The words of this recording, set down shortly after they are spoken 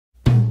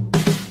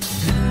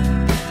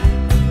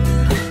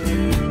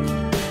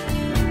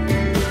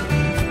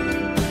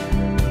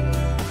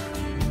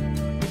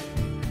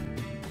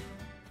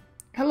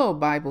Hello,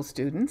 Bible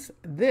students.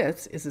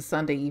 This is a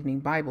Sunday evening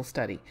Bible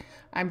study.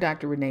 I'm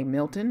Dr. Renee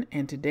Milton,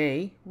 and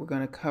today we're going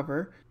to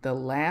cover the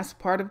last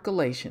part of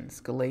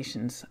Galatians,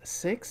 Galatians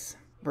 6,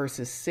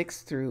 verses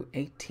 6 through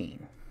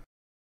 18.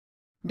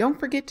 Don't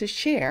forget to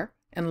share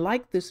and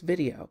like this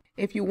video.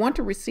 If you want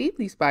to receive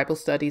these Bible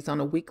studies on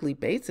a weekly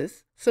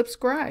basis,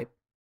 subscribe.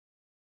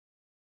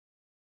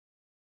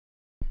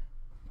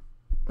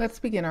 Let's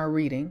begin our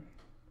reading.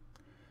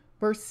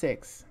 Verse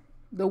 6.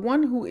 The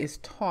one who is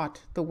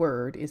taught the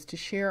word is to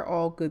share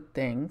all good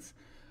things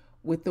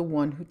with the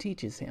one who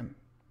teaches him.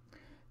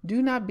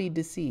 Do not be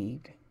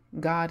deceived.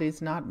 God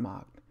is not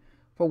mocked.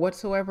 For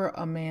whatsoever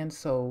a man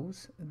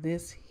sows,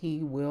 this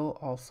he will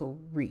also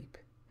reap.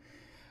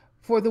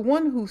 For the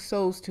one who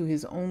sows to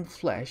his own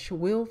flesh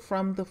will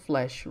from the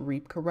flesh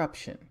reap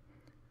corruption.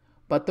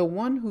 But the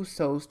one who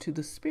sows to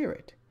the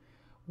Spirit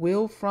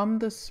will from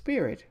the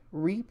Spirit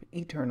reap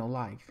eternal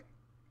life.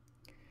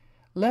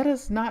 Let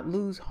us not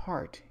lose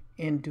heart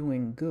in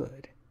doing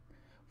good,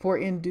 for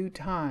in due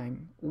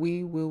time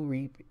we will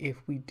reap if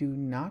we do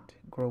not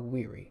grow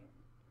weary.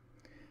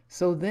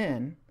 So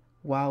then,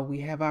 while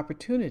we have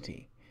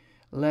opportunity,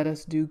 let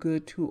us do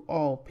good to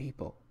all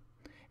people,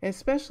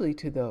 especially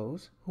to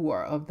those who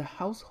are of the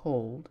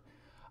household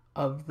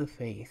of the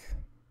faith.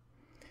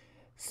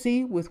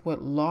 See with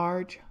what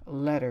large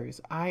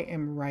letters I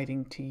am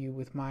writing to you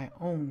with my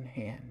own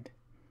hand.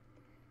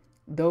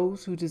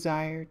 Those who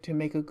desire to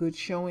make a good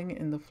showing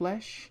in the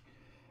flesh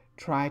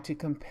try to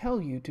compel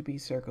you to be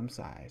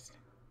circumcised,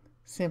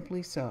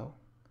 simply so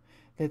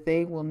that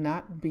they will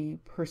not be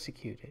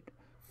persecuted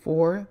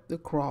for the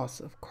cross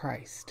of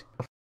Christ.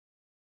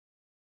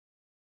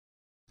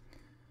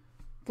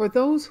 For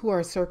those who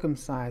are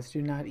circumcised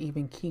do not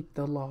even keep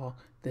the law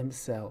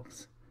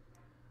themselves,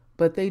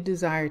 but they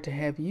desire to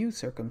have you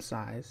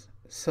circumcised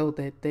so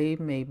that they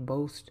may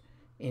boast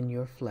in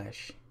your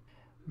flesh.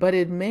 But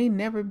it may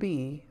never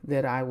be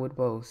that I would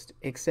boast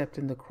except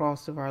in the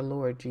cross of our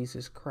Lord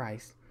Jesus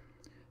Christ,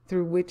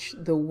 through which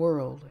the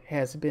world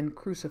has been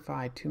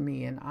crucified to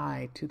me and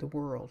I to the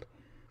world.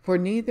 For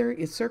neither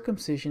is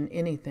circumcision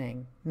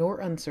anything, nor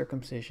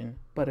uncircumcision,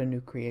 but a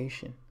new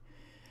creation.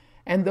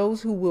 And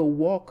those who will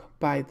walk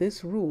by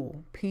this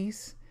rule,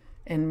 peace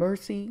and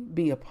mercy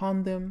be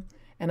upon them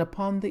and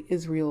upon the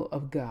Israel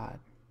of God.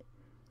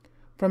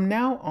 From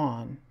now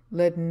on,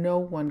 let no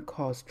one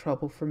cause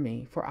trouble for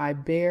me, for I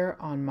bear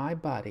on my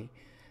body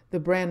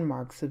the brand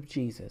marks of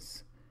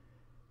Jesus.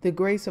 The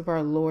grace of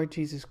our Lord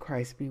Jesus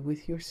Christ be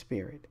with your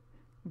spirit,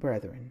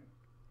 brethren.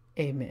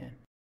 Amen.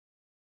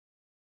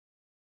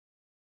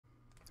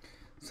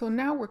 So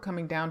now we're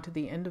coming down to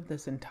the end of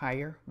this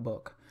entire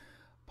book.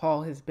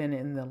 Paul has been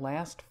in the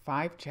last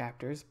 5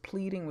 chapters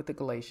pleading with the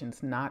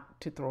Galatians not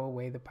to throw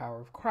away the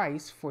power of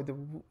Christ for the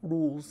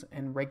rules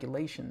and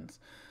regulations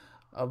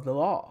of the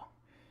law.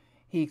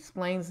 He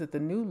explains that the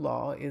new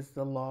law is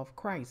the law of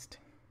Christ.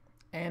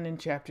 And in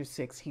chapter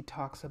 6, he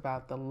talks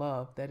about the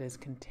love that is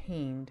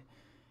contained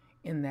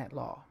in that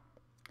law.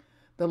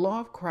 The law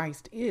of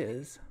Christ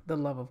is the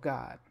love of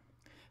God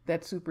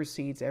that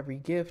supersedes every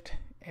gift,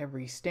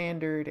 every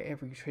standard,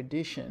 every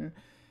tradition,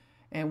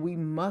 and we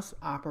must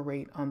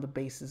operate on the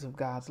basis of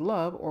God's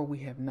love or we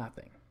have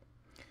nothing.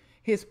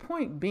 His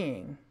point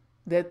being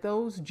that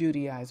those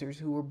Judaizers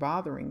who were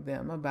bothering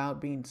them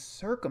about being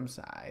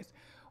circumcised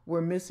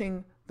were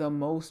missing the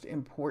most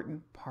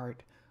important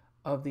part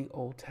of the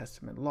Old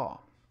Testament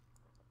law.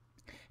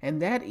 And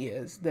that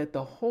is that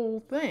the whole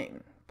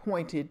thing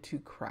pointed to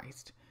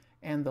Christ,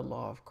 and the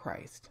law of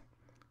Christ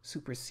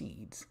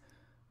supersedes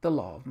the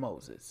law of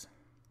Moses.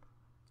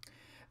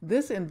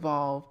 This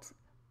involves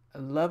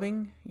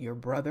loving your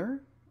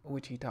brother,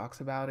 which he talks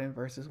about in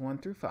verses 1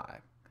 through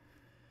 5.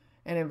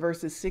 And in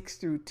verses 6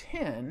 through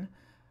 10,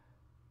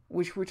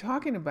 which we're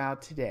talking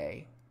about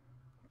today,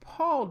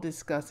 Paul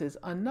discusses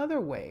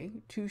another way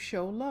to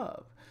show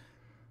love,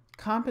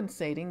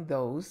 compensating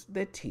those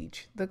that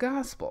teach the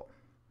gospel.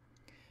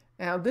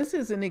 Now, this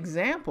is an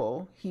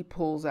example he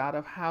pulls out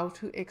of how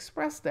to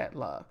express that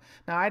love.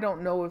 Now, I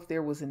don't know if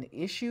there was an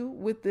issue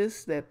with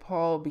this that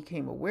Paul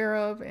became aware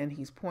of, and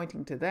he's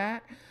pointing to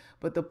that.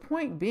 But the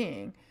point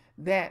being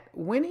that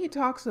when he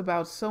talks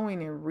about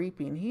sowing and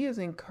reaping, he is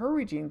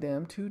encouraging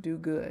them to do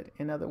good.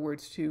 In other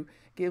words, to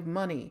give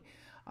money,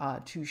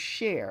 to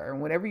share.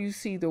 And whenever you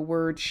see the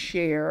word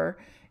share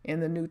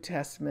in the New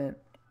Testament,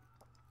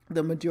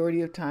 the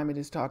majority of time it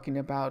is talking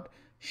about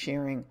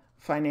sharing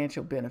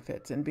financial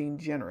benefits and being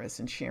generous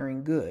and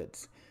sharing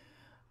goods.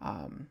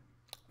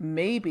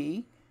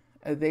 Maybe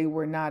they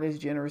were not as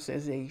generous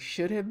as they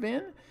should have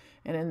been.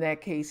 And in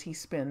that case, he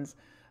spends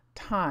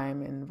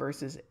time in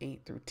verses 8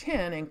 through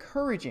 10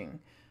 encouraging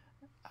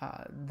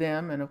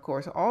them, and of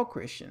course all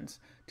Christians,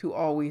 to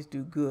always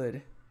do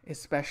good,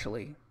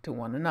 especially to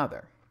one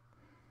another.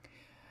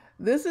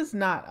 This is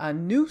not a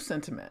new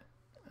sentiment.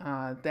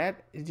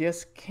 That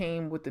just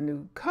came with the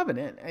new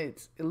covenant.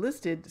 It's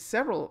listed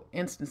several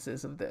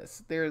instances of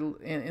this there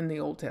in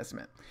the Old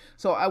Testament.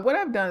 So what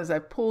I've done is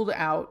I've pulled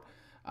out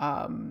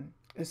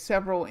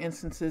several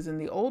instances in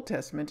the Old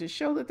Testament to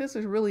show that this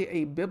is really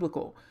a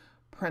biblical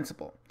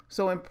principle.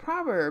 So in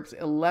Proverbs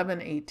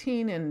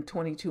 11:18 and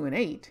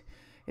 22:8,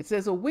 it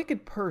says, a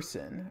wicked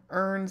person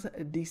earns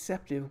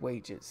deceptive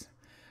wages,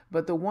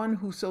 but the one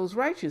who sows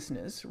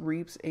righteousness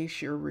reaps a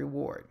sure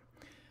reward.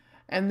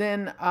 And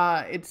then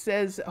it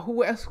says,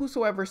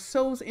 whosoever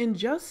sows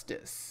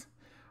injustice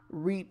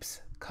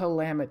reaps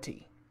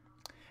calamity,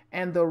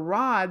 and the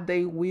rod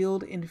they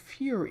wield in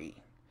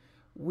fury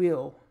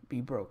will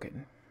be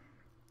broken.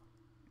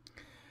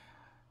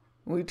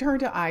 We turn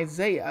to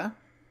Isaiah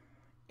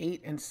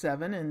 8 and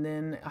 7, and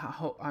then,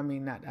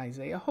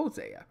 Hosea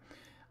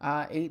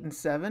 8 and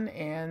 7,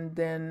 and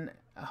then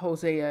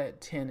Hosea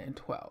 10 and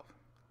 12.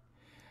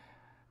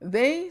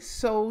 They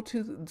sow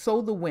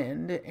the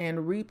wind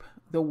and reap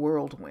the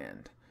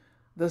whirlwind.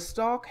 The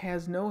stalk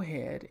has no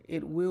head,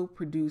 it will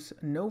produce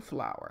no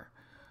flower.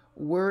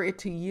 Were it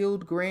to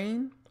yield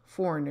grain,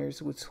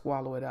 foreigners would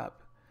swallow it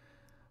up.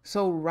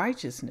 Sow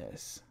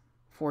righteousness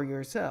for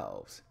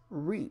yourselves,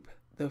 reap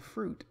the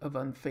fruit of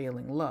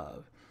unfailing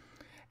love,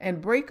 and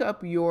break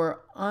up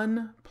your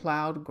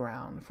unplowed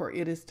ground, for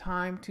it is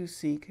time to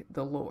seek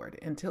the Lord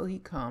until he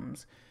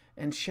comes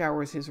and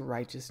showers his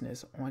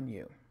righteousness on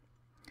you.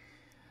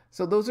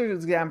 So those are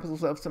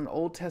examples of some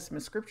Old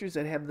Testament scriptures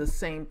that have the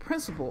same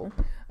principle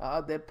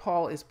that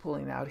Paul is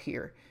pulling out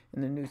here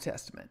in the New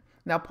Testament.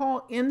 Now,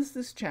 Paul ends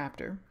this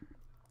chapter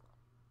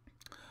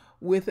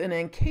with an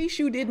 "in case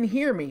you didn't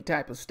hear me"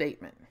 type of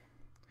statement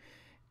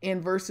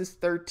in verses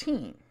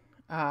 13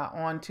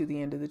 on to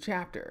the end of the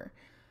chapter.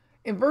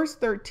 In verse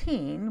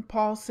 13,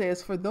 Paul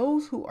says, for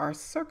those who are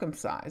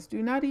circumcised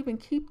do not even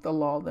keep the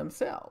law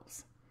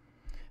themselves.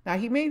 Now,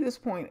 he made this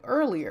point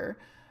earlier,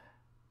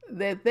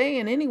 that they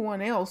and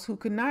anyone else who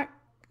could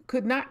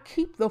not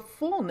keep the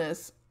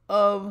fullness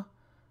of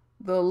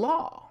the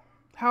law,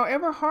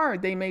 however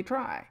hard they may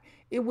try.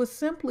 It was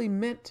simply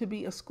meant to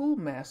be a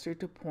schoolmaster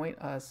to point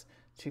us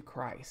to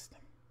Christ.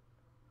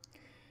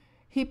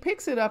 He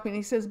picks it up and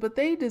he says, but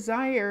they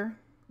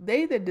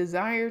that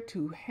desire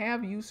to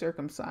have you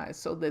circumcised,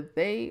 so that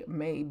they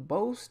may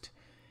boast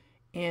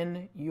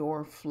in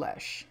your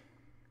flesh.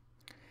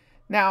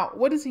 Now,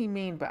 what does he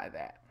mean by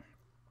that?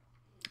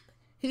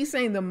 He's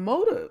saying the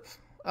motive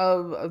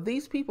of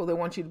these people that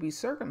want you to be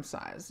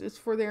circumcised is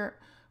for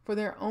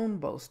their own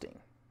boasting,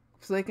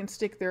 so they can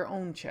stick their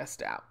own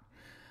chest out.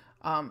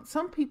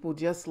 Some people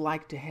just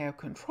like to have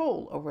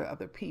control over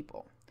other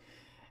people.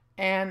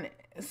 And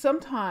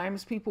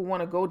sometimes people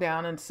want to go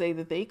down and say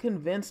that they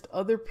convinced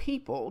other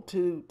people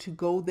to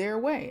go their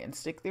way and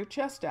stick their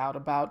chest out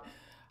about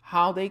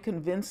how they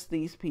convinced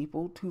these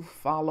people to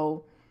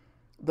follow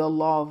the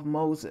law of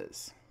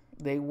Moses.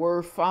 They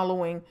were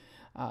following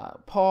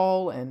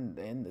Paul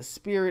and the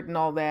Spirit and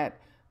all that,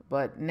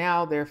 but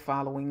now they're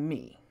following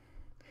me.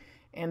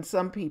 And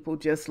some people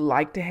just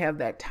like to have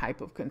that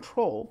type of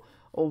control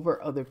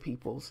over other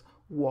people's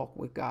walk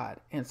with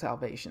God and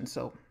salvation.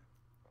 So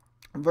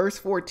verse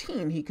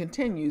 14, he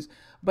continues,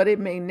 but it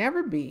may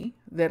never be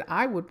that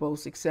I would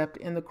boast except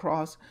in the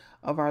cross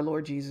of our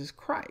Lord Jesus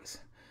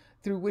Christ,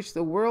 through which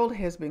the world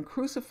has been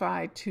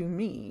crucified to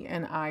me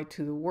and I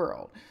to the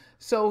world.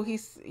 So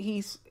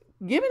he's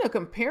giving a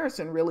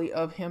comparison really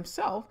of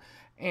himself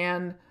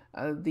and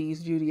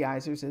these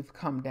Judaizers have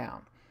come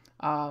down.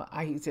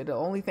 He said, the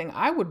only thing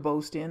I would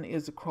boast in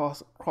is the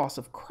cross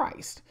of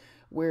Christ,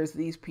 whereas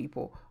these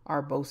people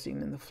are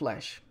boasting in the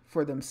flesh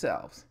for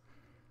themselves.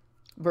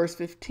 Verse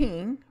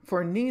 15,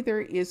 for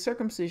neither is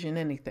circumcision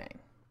anything,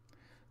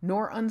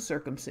 nor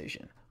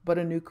uncircumcision, but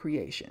a new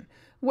creation.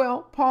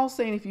 Well, Paul's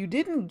saying if you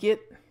didn't get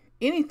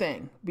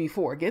anything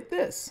before, get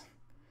this.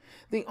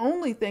 The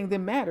only thing that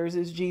matters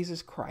is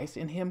Jesus Christ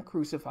and him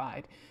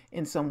crucified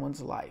in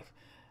someone's life.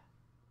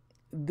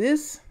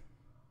 This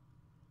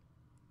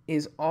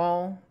is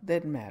all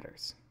that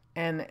matters.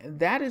 And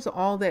that is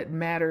all that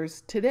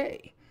matters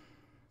today,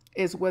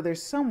 is whether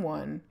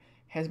someone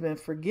has been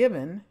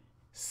forgiven,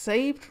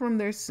 saved from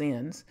their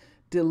sins,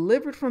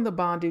 delivered from the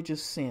bondage of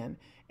sin,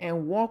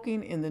 and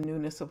walking in the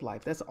newness of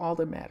life. That's all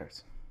that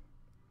matters.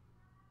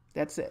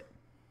 That's it.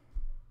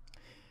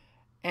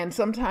 And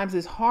sometimes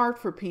it's hard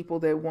for people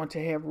that want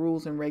to have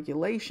rules and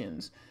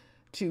regulations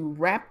to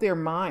wrap their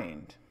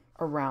mind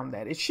around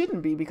that. It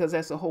shouldn't be, because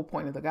that's the whole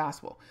point of the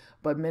gospel,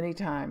 but many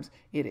times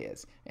it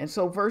is. And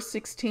so verse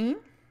 16,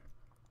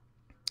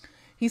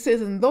 he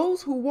says, and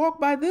those who walk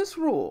by this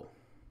rule,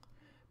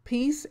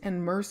 peace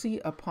and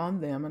mercy upon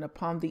them and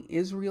upon the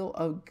Israel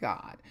of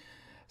God.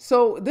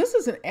 So this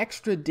is an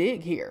extra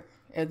dig here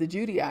at the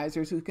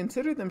Judaizers who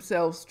consider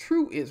themselves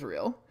true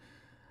Israel,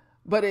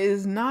 but it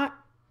is not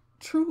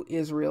true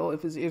Israel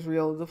if it's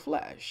Israel of the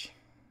flesh.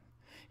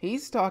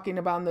 He's talking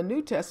about in the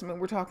New Testament,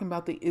 we're talking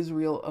about the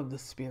Israel of the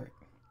Spirit.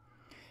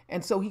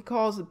 And so he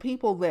calls the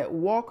people that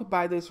walk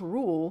by this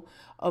rule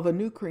of a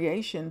new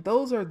creation,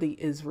 those are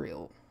the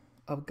Israel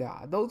of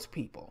God, those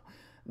people.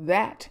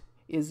 That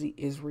is the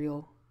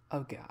Israel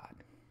of God.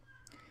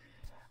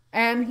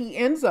 And he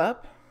ends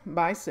up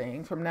by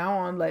saying, from now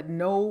on, let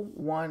no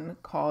one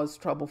cause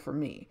trouble for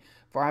me,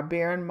 for I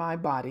bear in my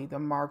body the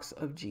marks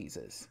of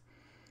Jesus.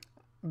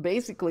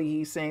 Basically,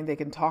 he's saying they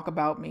can talk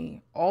about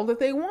me all that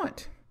they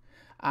want.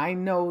 I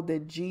know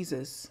that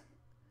Jesus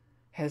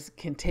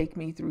can take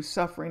me through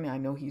suffering. I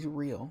know he's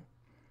real,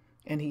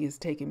 and he has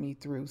taken me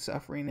through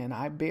suffering, and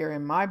I bear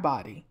in my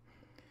body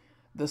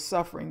the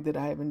suffering that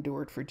I have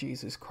endured for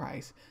Jesus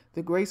Christ.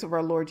 The grace of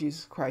our Lord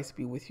Jesus Christ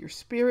be with your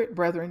spirit,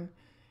 brethren.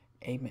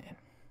 Amen.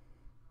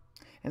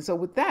 And so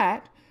with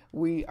that,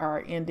 we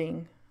are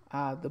ending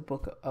the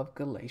book of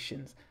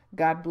Galatians.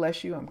 God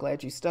bless you. I'm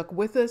glad you stuck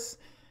with us.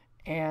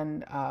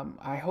 And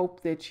I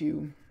hope that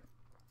you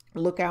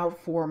look out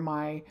for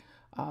my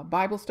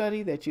Bible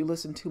study, that you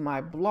listen to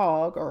my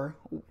blog, or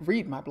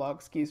read my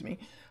blog,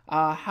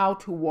 How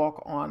to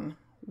Walk on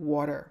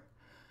Water,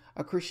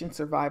 a Christian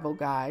survival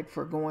guide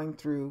for going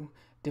through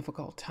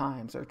difficult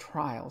times or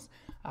trials.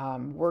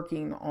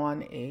 Working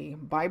on a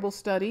Bible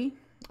study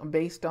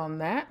based on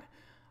that.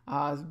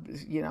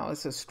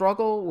 It's a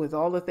struggle with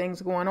all the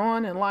things going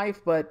on in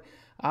life, but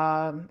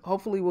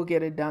hopefully we'll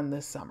get it done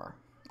this summer.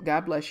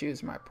 God bless you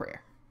is my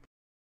prayer.